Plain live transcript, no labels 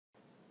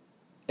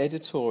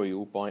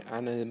Editorial by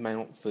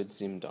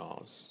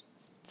Mountford-Zimdars,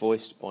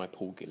 voiced by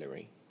Paul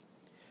Gillary.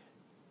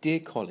 Dear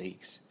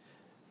colleagues,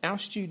 our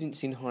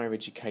students in higher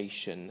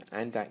education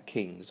and at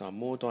King's are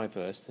more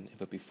diverse than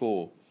ever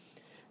before.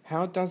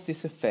 How does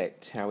this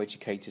affect how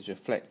educators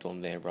reflect on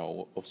their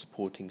role of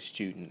supporting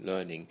student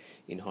learning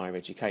in higher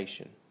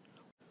education?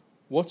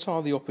 What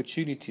are the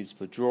opportunities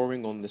for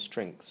drawing on the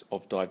strengths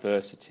of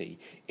diversity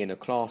in a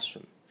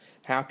classroom?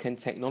 How can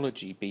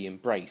technology be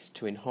embraced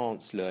to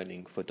enhance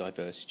learning for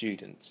diverse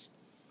students?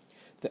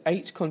 The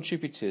 8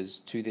 contributors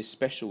to this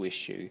special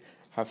issue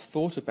have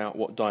thought about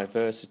what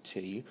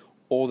diversity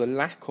or the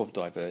lack of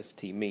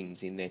diversity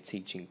means in their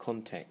teaching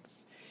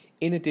contexts.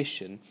 In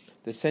addition,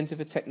 the Centre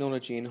for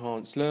Technology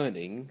Enhanced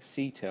Learning,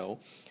 CTEL,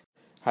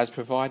 has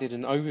provided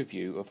an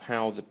overview of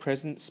how the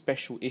present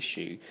special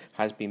issue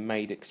has been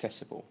made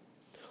accessible.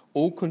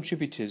 All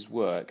contributors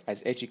work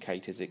as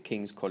educators at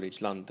King's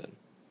College London.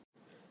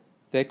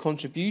 Their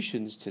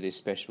contributions to this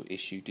special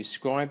issue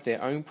describe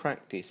their own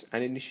practice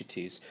and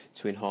initiatives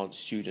to enhance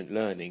student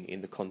learning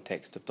in the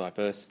context of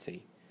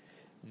diversity.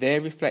 Their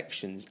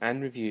reflections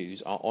and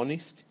reviews are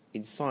honest,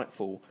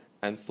 insightful,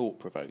 and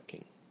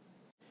thought-provoking.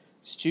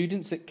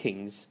 Students at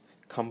King's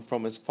come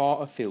from as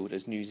far afield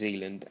as New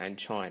Zealand and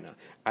China,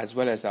 as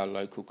well as our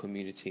local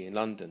community in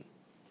London.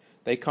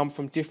 They come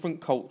from different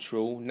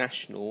cultural,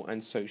 national,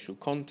 and social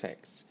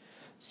contexts.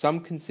 Some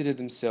consider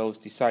themselves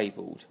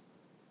disabled,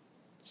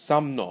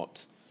 some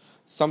not.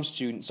 Some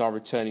students are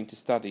returning to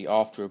study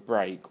after a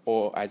break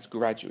or as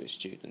graduate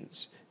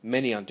students.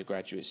 Many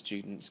undergraduate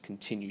students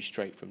continue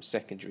straight from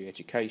secondary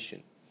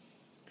education.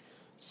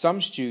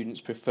 Some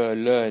students prefer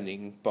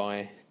learning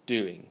by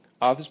doing.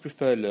 Others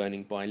prefer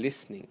learning by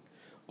listening,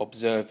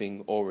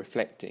 observing, or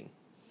reflecting.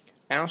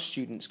 Our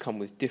students come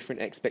with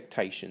different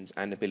expectations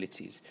and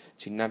abilities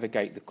to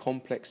navigate the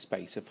complex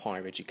space of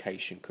higher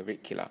education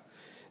curricula.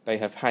 They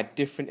have had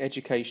different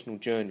educational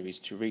journeys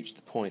to reach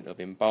the point of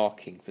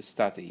embarking for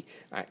study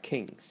at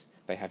King's.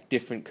 They have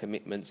different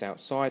commitments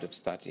outside of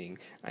studying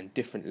and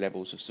different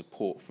levels of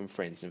support from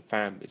friends and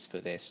families for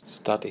their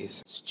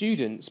studies.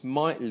 Students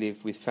might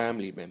live with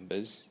family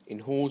members, in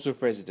halls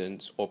of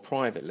residence or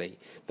privately.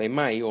 They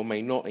may or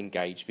may not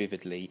engage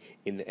vividly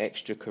in the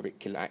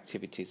extracurricular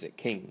activities at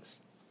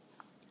King's.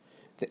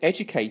 The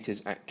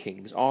educators at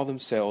King's are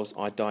themselves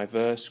a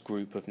diverse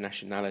group of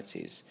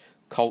nationalities,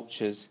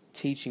 cultures,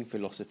 teaching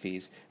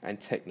philosophies, and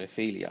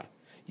technophilia,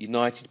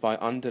 united by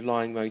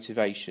underlying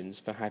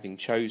motivations for having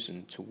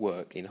chosen to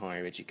work in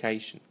higher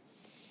education.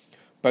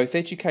 Both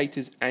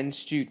educators and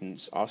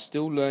students are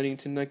still learning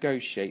to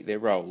negotiate their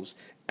roles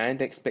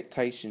and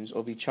expectations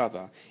of each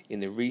other in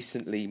the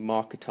recently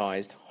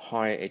marketised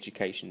higher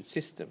education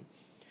system.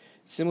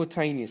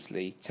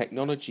 Simultaneously,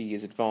 technology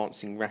is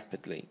advancing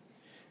rapidly.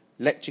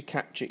 Lecture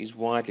capture is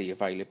widely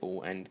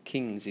available and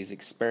King's is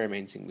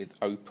experimenting with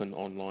open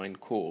online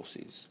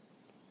courses.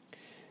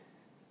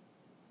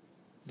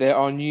 There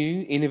are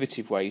new,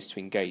 innovative ways to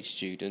engage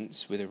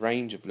students with a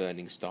range of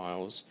learning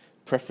styles,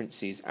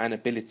 preferences and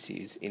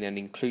abilities in an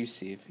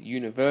inclusive,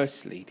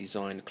 universally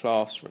designed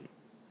classroom.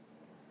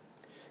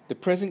 The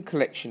present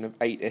collection of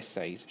 8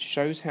 essays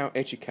shows how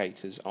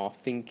educators are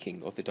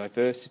thinking of the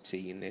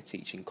diversity in their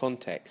teaching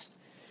context.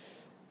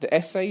 The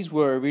essays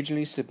were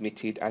originally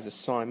submitted as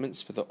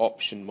assignments for the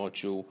option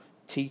module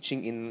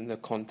Teaching in the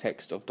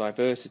Context of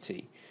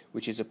Diversity,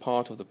 which is a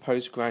part of the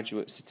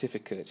postgraduate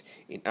certificate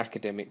in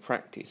academic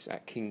practice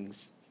at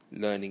King's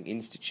Learning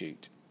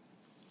Institute.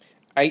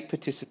 8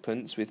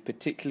 participants with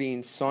particularly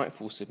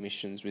insightful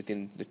submissions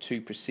within the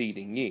 2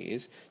 preceding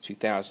years,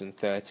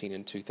 2013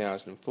 and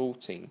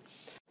 2014,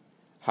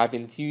 have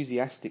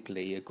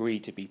enthusiastically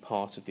agreed to be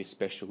part of this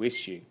special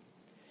issue.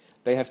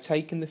 They have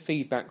taken the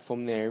feedback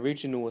from their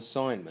original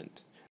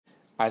assignment,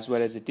 as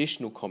well as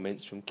additional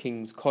comments from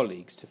King's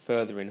colleagues to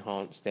further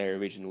enhance their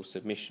original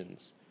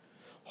submissions.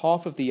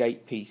 Half of the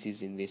 8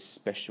 pieces in this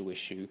special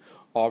issue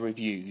are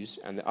reviews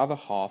and the other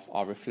half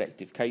are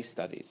reflective case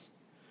studies.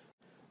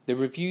 The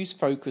reviews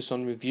focus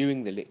on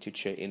reviewing the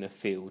literature in a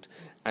field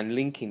and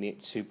linking it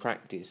to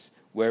practice,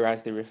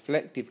 whereas the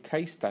reflective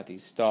case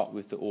studies start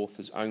with the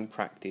author's own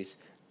practice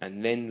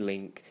and then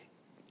link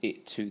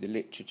it to the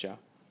literature.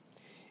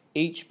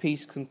 Each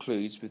piece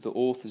concludes with the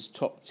author's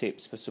top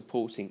tips for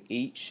supporting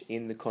each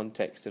in the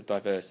context of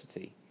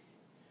diversity.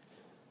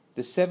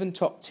 The 7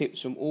 top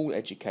tips from all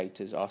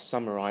educators are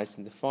summarised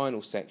in the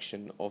final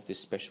section of this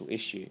special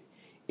issue.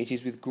 It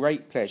is with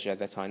great pleasure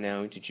that I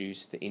now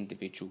introduce the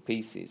individual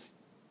pieces.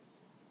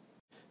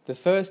 The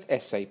first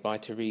essay by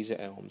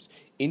Teresa Elms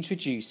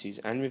introduces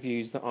and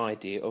reviews the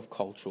idea of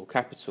cultural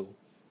capital.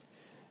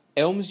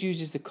 Elms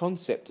uses the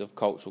concept of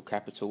cultural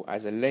capital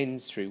as a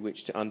lens through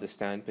which to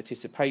understand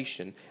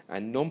participation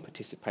and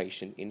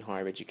non-participation in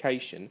higher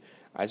education,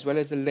 as well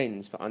as a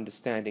lens for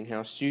understanding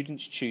how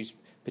students choose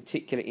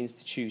particular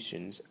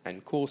institutions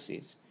and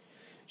courses.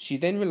 She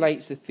then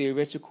relates the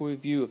theoretical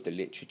review of the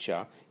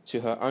literature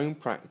to her own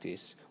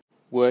practice,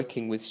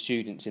 working with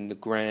students in the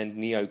grand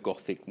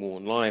neo-Gothic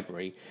Warren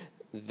Library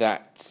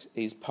that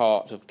is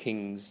part of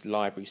King's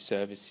Library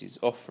Services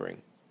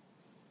offering.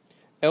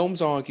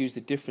 Elms argues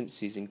the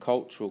differences in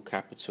cultural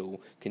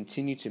capital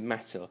continue to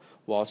matter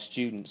while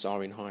students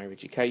are in higher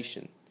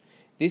education.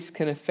 This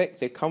can affect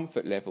their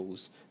comfort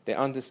levels, their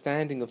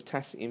understanding of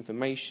tacit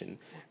information,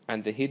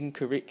 and the hidden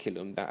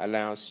curriculum that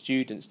allows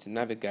students to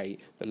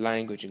navigate the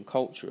language and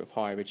culture of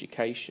higher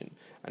education,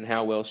 and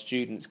how well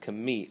students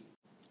can meet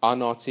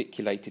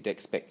unarticulated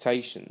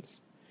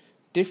expectations.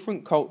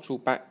 Different cultural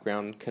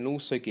background can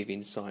also give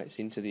insights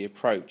into the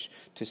approach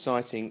to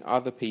citing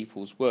other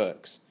people's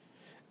works.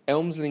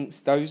 Elms links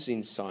those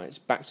insights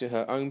back to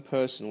her own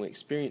personal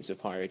experience of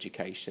higher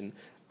education,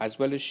 as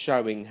well as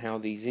showing how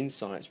these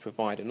insights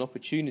provide an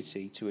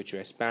opportunity to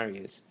address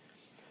barriers.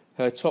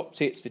 Her top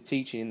tips for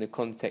teaching in the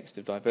context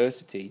of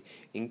diversity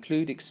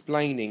include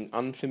explaining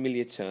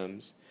unfamiliar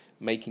terms,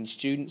 making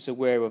students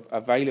aware of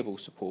available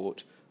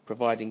support,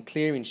 providing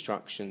clear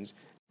instructions,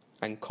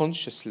 and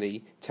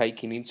consciously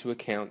taking into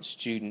account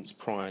students'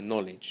 prior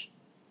knowledge.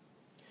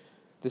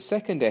 The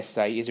second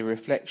essay is a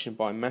reflection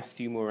by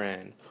Matthew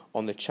Moran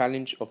on the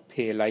challenge of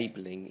peer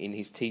labelling in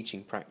his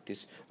teaching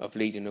practice of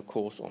leading a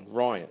course on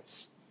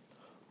riots.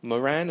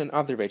 Moran and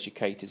other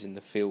educators in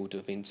the field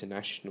of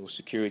international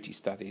security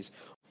studies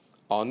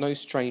are no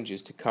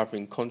strangers to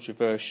covering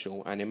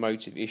controversial and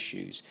emotive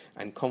issues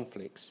and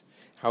conflicts.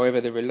 However,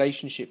 the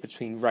relationship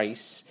between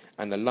race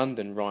and the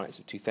London riots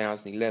of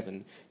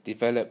 2011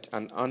 developed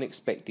an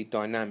unexpected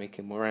dynamic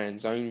in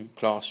Moran's own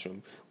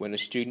classroom when a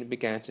student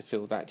began to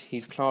feel that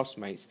his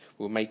classmates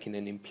were making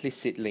an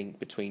implicit link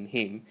between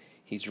him,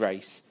 his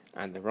race,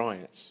 and the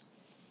riots.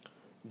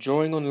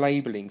 Drawing on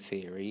labelling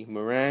theory,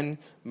 Moran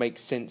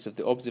makes sense of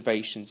the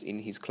observations in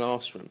his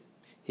classroom.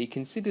 He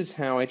considers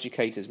how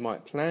educators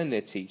might plan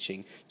their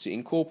teaching to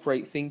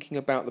incorporate thinking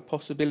about the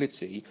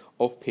possibility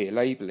of peer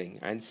labelling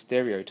and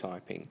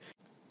stereotyping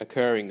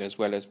occurring, as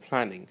well as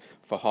planning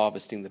for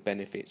harvesting the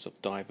benefits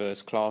of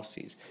diverse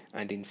classes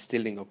and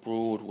instilling a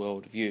broad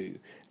worldview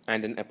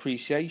and an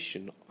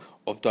appreciation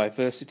of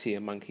diversity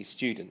among his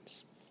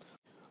students.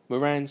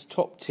 Moran's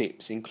top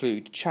tips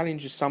include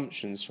challenge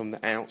assumptions from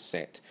the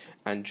outset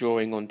and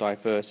drawing on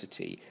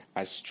diversity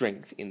as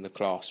strength in the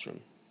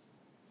classroom.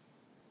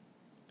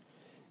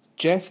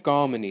 Jeff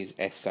Garmany's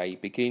essay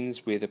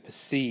begins with a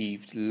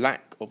perceived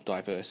lack of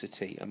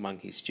diversity among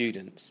his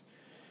students.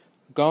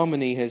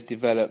 Garmany has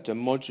developed a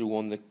module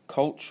on the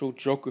cultural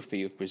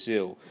geography of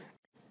Brazil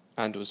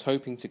and was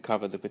hoping to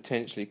cover the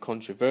potentially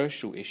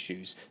controversial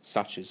issues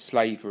such as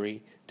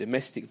slavery,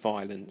 domestic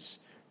violence,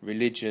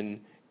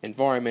 religion,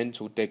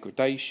 environmental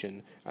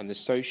degradation, and the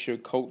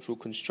socio-cultural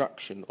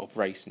construction of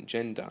race and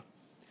gender.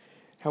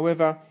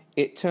 However,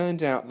 it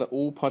turned out that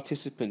all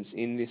participants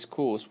in this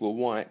course were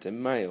white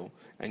and male,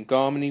 and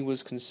Garmany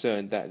was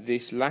concerned that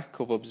this lack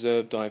of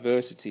observed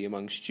diversity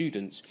among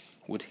students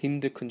would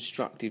hinder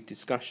constructive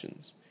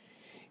discussions.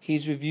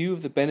 His review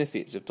of the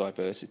benefits of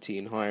diversity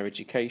in higher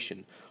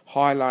education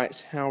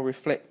highlights how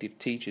reflective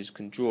teachers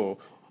can draw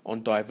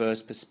on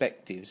diverse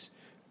perspectives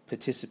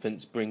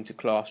participants bring to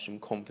classroom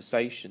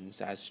conversations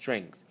as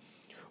strength.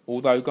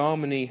 Although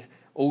Garmany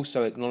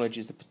also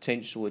acknowledges the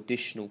potential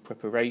additional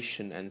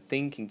preparation and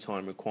thinking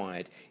time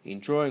required in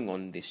drawing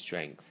on this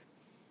strength.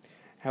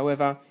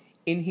 However,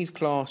 in his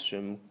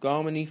classroom,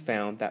 Garmany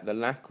found that the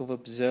lack of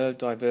observed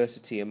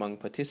diversity among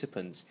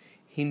participants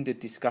hindered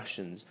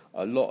discussions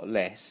a lot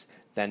less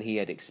than he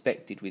had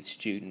expected, with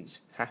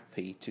students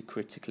happy to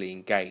critically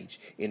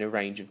engage in a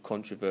range of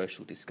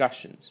controversial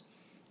discussions.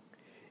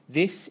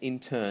 This, in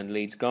turn,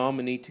 leads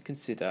Garmany to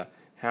consider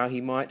how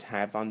he might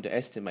have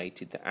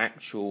underestimated the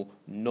actual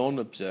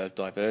non-observed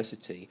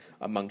diversity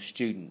among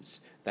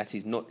students that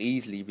is not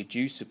easily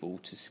reducible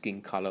to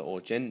skin colour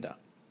or gender.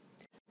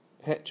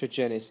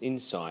 Heterogeneous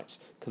insights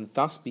can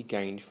thus be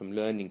gained from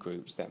learning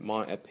groups that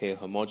might appear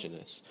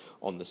homogeneous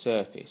on the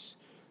surface.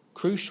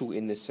 Crucial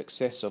in the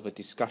success of a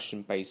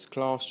discussion-based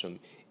classroom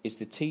is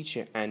the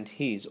teacher and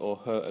his or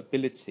her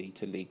ability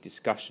to lead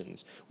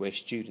discussions where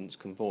students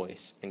can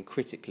voice and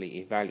critically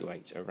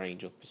evaluate a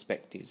range of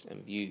perspectives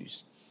and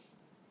views.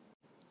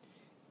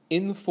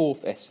 In the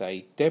fourth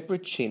essay, Deborah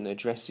Chin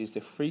addresses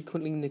the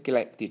frequently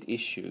neglected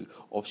issue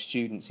of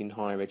students in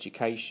higher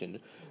education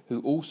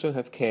who also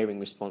have caring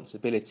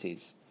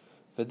responsibilities.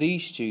 For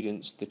these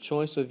students, the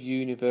choice of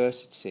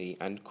university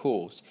and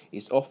course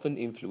is often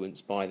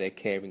influenced by their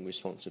caring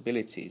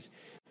responsibilities,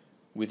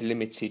 with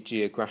limited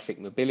geographic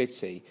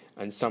mobility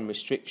and some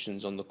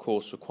restrictions on the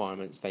course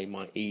requirements they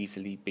might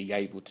easily be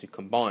able to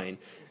combine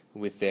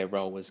with their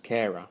role as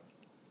carer.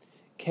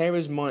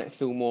 Carers might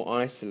feel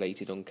more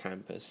isolated on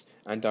campus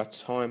and are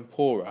time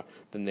poorer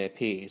than their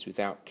peers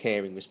without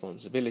caring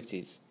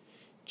responsibilities.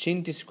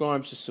 Chin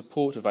describes the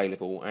support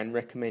available and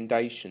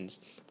recommendations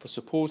for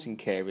supporting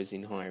carers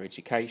in higher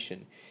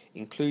education,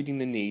 including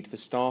the need for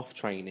staff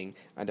training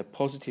and a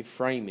positive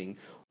framing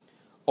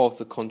of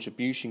the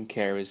contribution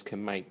carers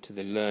can make to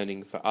the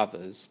learning for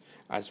others,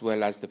 as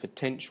well as the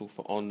potential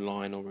for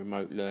online or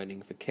remote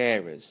learning for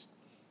carers.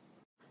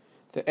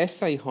 The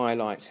essay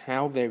highlights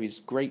how there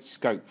is great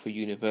scope for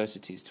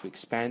universities to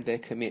expand their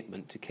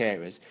commitment to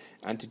carers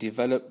and to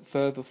develop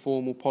further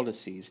formal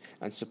policies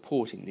and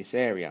support in this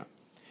area.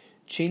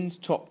 Chin's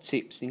top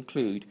tips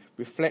include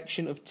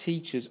reflection of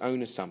teachers'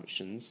 own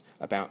assumptions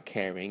about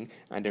caring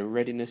and a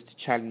readiness to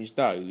challenge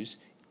those,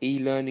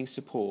 e-learning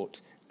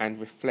support, and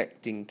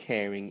reflecting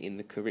caring in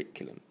the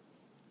curriculum.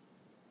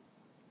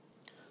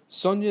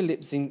 Sonia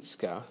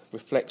Lipzinska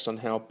reflects on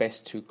how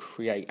best to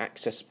create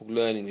accessible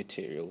learning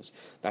materials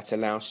that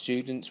allow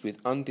students with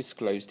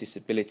undisclosed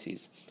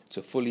disabilities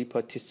to fully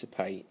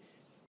participate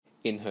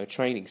in her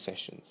training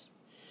sessions.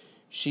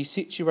 She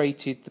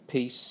situated the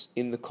piece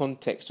in the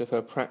context of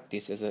her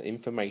practice as an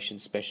information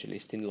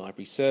specialist in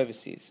library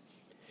services.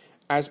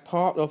 As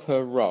part of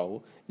her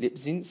role,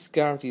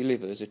 Lipzinska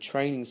delivers a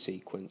training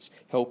sequence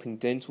helping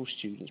dental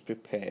students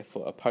prepare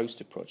for a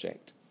poster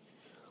project.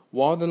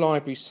 While the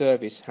library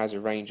service has a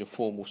range of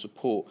formal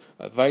support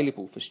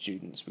available for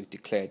students with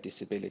declared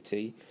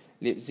disability,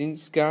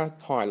 Lipzinska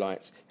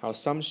highlights how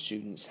some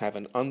students have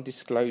an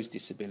undisclosed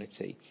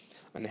disability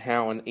and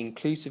how an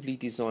inclusively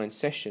designed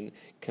session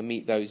can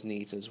meet those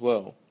needs as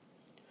well.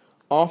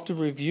 After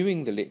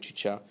reviewing the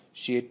literature,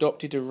 she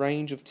adopted a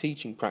range of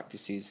teaching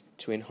practices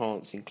to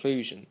enhance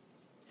inclusion.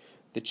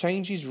 The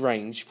changes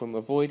range from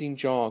avoiding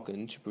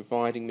jargon to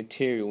providing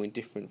material in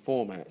different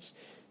formats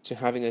to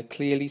having a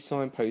clearly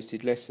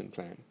signposted lesson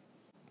plan.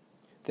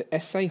 The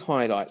essay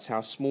highlights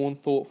how small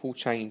and thoughtful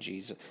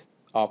changes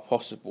are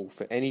possible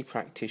for any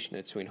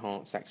practitioner to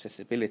enhance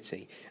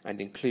accessibility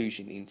and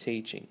inclusion in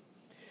teaching.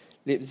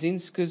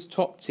 Lipzinska's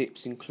top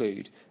tips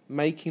include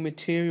making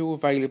material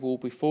available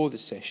before the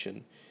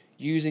session,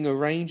 using a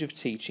range of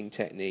teaching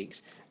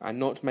techniques, and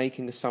not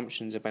making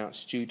assumptions about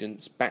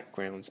students'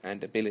 backgrounds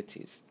and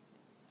abilities.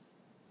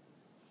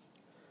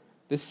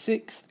 The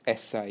sixth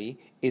essay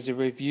is a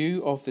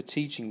review of the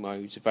teaching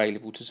modes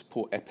available to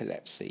support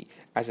epilepsy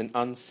as an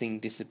unseen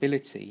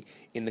disability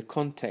in the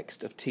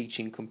context of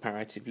teaching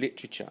comparative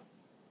literature.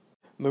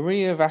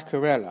 Maria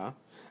Vaccarella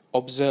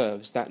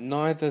observes that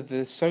neither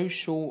the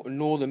social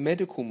nor the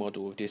medical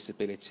model of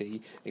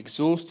disability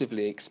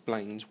exhaustively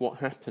explains what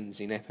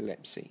happens in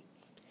epilepsy.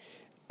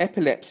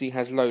 Epilepsy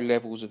has low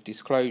levels of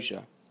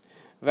disclosure.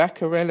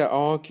 Vaccarella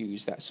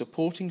argues that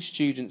supporting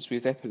students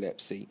with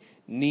epilepsy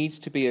needs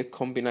to be a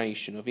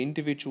combination of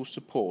individual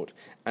support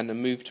and a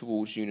move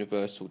towards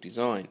universal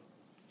design.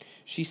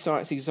 She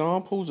cites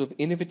examples of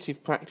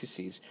innovative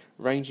practices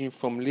ranging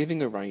from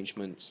living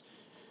arrangements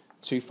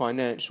to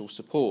financial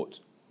support.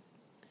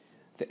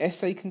 The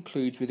essay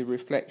concludes with a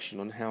reflection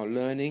on how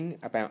learning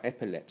about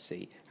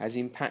epilepsy has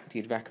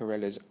impacted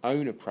Vaccarella's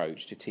own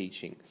approach to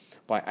teaching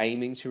by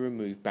aiming to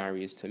remove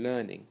barriers to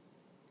learning.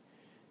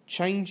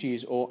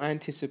 Changes or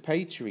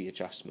anticipatory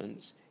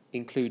adjustments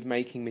include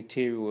making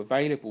material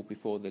available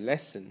before the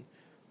lesson,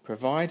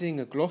 providing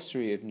a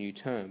glossary of new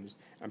terms,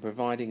 and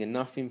providing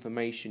enough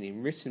information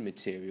in written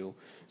material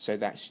so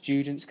that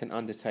students can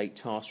undertake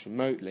tasks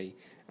remotely,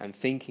 and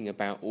thinking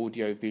about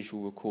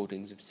audio-visual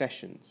recordings of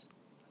sessions.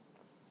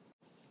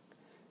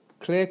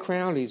 Claire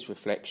Crowley's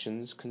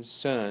reflections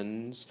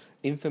concerns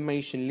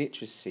information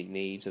literacy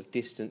needs of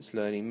distance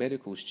learning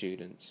medical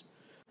students.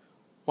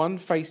 One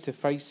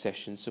face-to-face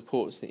session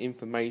supports the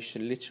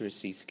information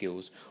literacy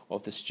skills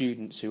of the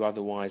students who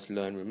otherwise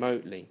learn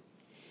remotely.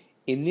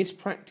 In this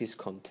practice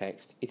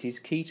context, it is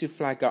key to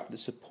flag up the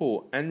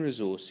support and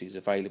resources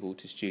available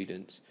to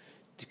students,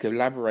 to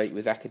collaborate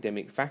with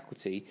academic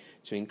faculty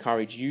to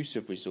encourage use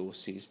of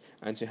resources,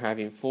 and to have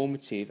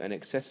informative and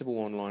accessible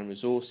online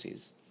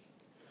resources.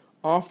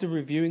 After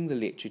reviewing the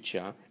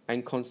literature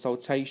and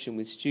consultation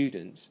with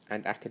students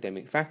and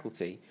academic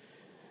faculty,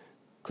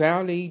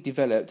 Crowley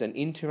developed an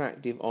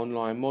interactive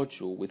online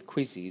module with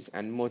quizzes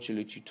and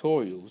modular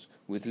tutorials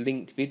with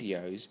linked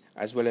videos,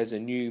 as well as a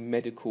new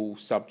medical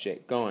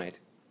subject guide.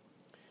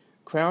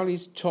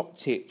 Crowley's top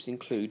tips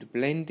include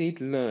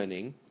blended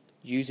learning,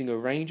 using a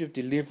range of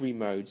delivery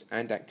modes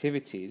and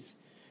activities,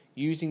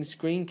 using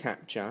screen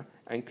capture,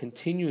 and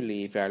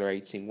continually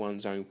evaluating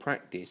one's own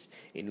practice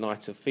in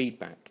light of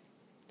feedback.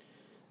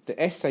 The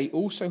essay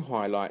also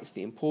highlights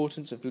the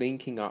importance of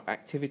linking up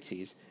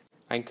activities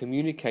and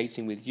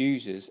communicating with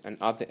users and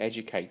other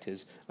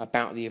educators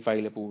about the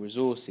available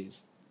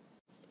resources.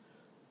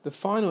 The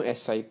final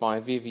essay by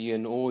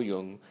Vivian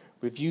Ouyung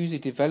reviews the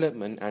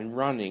development and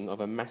running of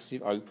a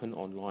massive open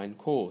online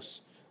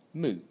course,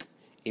 MOOC,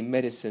 in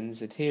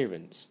medicine's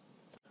adherence.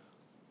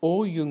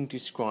 Ouyung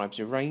describes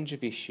a range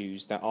of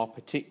issues that are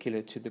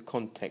particular to the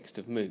context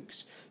of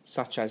MOOCs,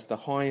 such as the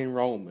high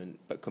enrolment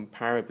but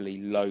comparably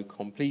low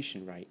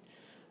completion rate,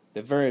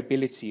 the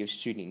variability of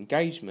student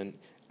engagement,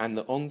 and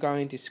the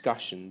ongoing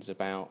discussions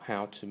about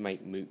how to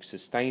make MOOCs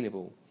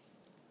sustainable.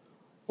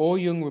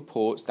 Ouyung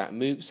reports that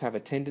MOOCs have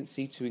a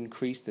tendency to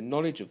increase the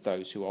knowledge of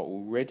those who are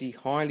already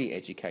highly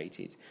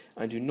educated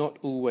and do not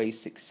always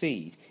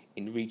succeed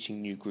in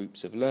reaching new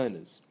groups of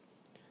learners.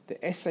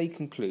 The essay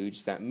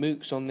concludes that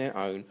MOOCs on their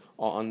own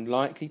are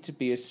unlikely to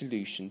be a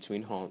solution to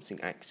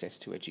enhancing access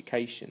to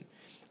education,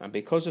 and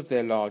because of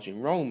their large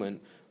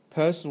enrolment,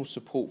 personal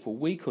support for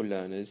weaker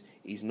learners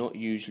is not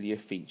usually a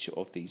feature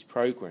of these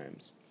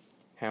programs.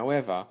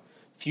 However,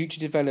 future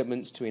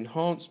developments to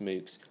enhance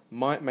MOOCs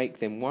might make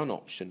them one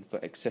option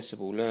for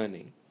accessible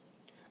learning.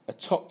 A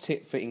top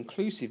tip for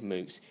inclusive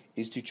MOOCs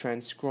is to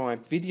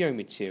transcribe video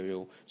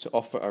material to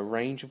offer a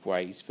range of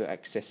ways for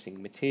accessing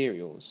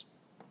materials.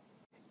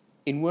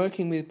 In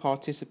working with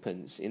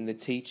participants in the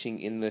Teaching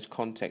in the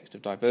Context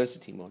of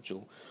Diversity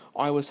module,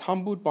 I was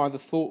humbled by the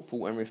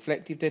thoughtful and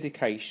reflective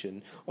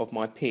dedication of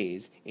my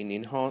peers in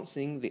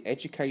enhancing the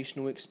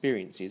educational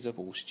experiences of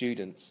all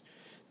students.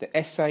 The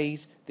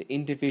essays, the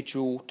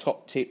individual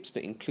top tips for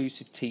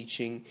inclusive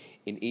teaching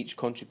in each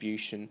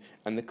contribution,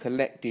 and the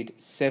collected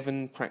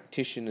 7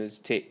 practitioners'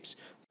 tips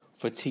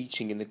for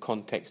teaching in the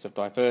context of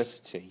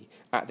diversity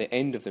at the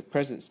end of the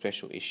present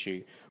special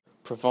issue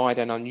provide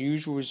an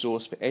unusual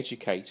resource for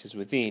educators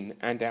within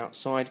and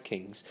outside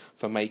King's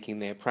for making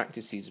their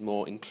practices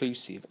more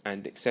inclusive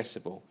and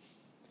accessible.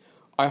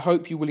 I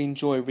hope you will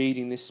enjoy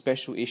reading this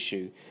special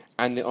issue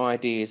and the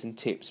ideas and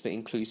tips for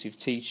inclusive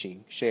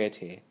teaching shared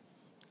here.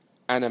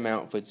 Anna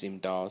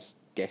Mountford-Zimdars,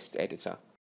 Guest Editor.